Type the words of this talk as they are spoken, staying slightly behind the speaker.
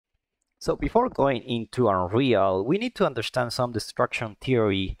So before going into Unreal, we need to understand some destruction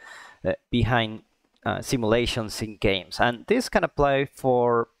theory behind simulations in games. And this can apply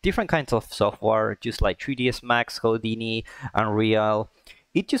for different kinds of software, just like 3ds Max, Houdini, Unreal.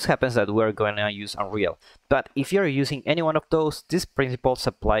 It just happens that we're going to use Unreal. But if you're using any one of those, these principles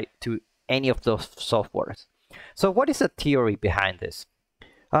apply to any of those softwares. So what is the theory behind this?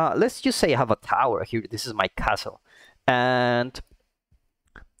 Let's just say I have a tower here. This is my castle. And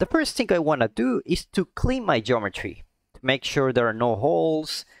the first thing I want to do is to clean my geometry, to make sure there are no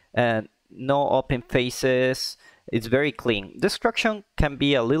holes and no open faces. It's very clean. Destruction can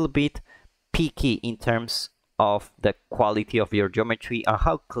be a little bit picky in terms of the quality of your geometry and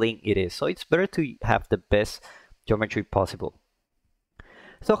how clean it is. So it's better to have the best geometry possible.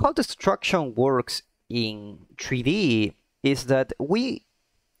 So how destruction works in 3D is that we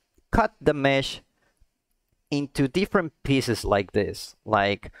cut the mesh into different pieces like this.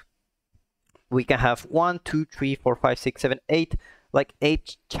 Like we can have 1, 2, 3, 4, 5, 6, 7, 8, like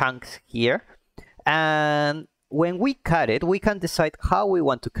 8 chunks here. And when we cut it, we can decide how we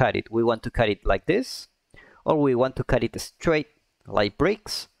want to cut it. We want to cut it like this, or we want to cut it straight like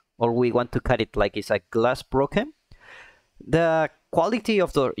bricks, or we want to cut it like it's a glass broken. The quality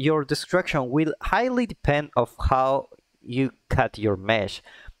of your destruction will highly depend of how you cut your mesh.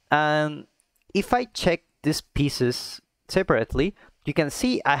 And if I check these pieces separately, you can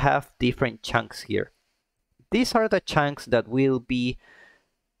see I have different chunks here. These are the chunks that will be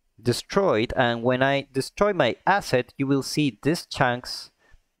destroyed, and when I destroy my asset, you will see these chunks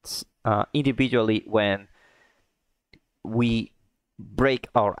individually when we break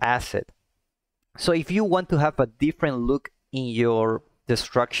our asset. So if you want to have a different look in your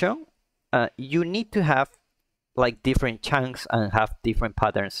destruction, you need to have like different chunks and have different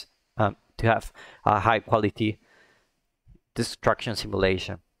patterns to have a high quality destruction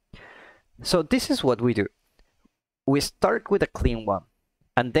simulation. So this is what we do. We start with a clean one,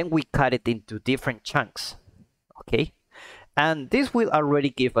 and then we cut it into different chunks, okay? And this will already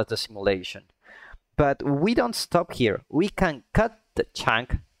give us the simulation. But we don't stop here. We can cut the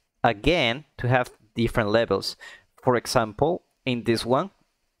chunk again to have different levels. For example, in this one,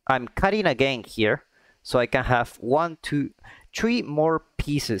 I'm cutting again here, so I can have 1, 2, 3 more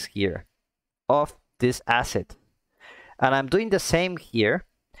pieces here of this asset. And I'm doing the same here.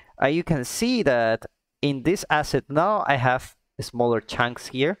 You can see that in this asset now I have smaller chunks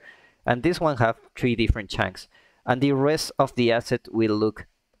here, and this one have 3 different chunks, and the rest of the asset will look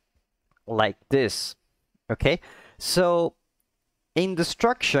like this. Okay, so in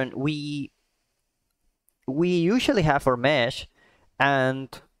destruction we usually have our mesh,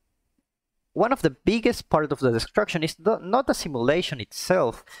 and one of the biggest part of the destruction is not the simulation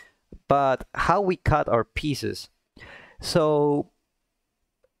itself, but how we cut our pieces. So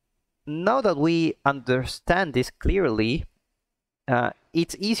now that we understand this clearly,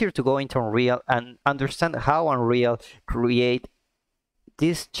 it's easier to go into Unreal and understand how Unreal create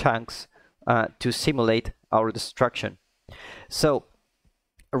these chunks to simulate our destruction. So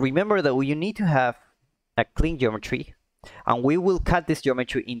remember that you need to have a clean geometry, and we will cut this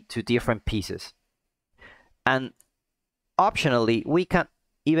geometry into different pieces. And optionally, we can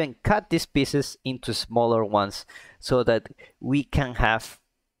even cut these pieces into smaller ones so that we can have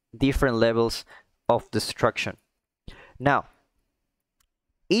different levels of destruction. Now,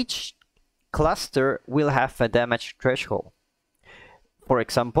 each cluster will have a damage threshold. For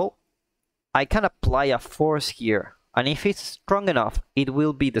example, I can apply a force here, and if it's strong enough, it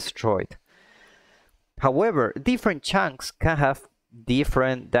will be destroyed. However, different chunks can have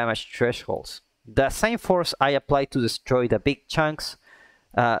different damage thresholds. The same force I apply to destroy the big chunks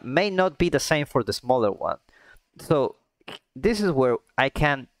may not be the same for the smaller one. So this is where I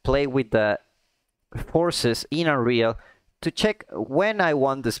can play with the forces in Unreal to check when I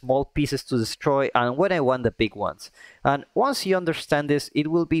want the small pieces to destroy and when I want the big ones. And once you understand this, it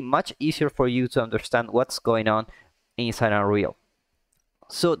will be much easier for you to understand what's going on inside Unreal.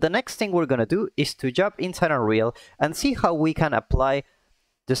 So the next thing we're going to do is to jump inside Unreal and see how we can apply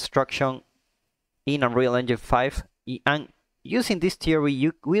destruction in Unreal Engine 5. And using this theory,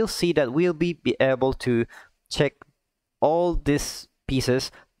 you will see that we'll be able to check all these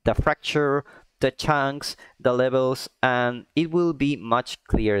pieces, the fracture, the chunks, the levels, and it will be much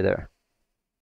clearer there.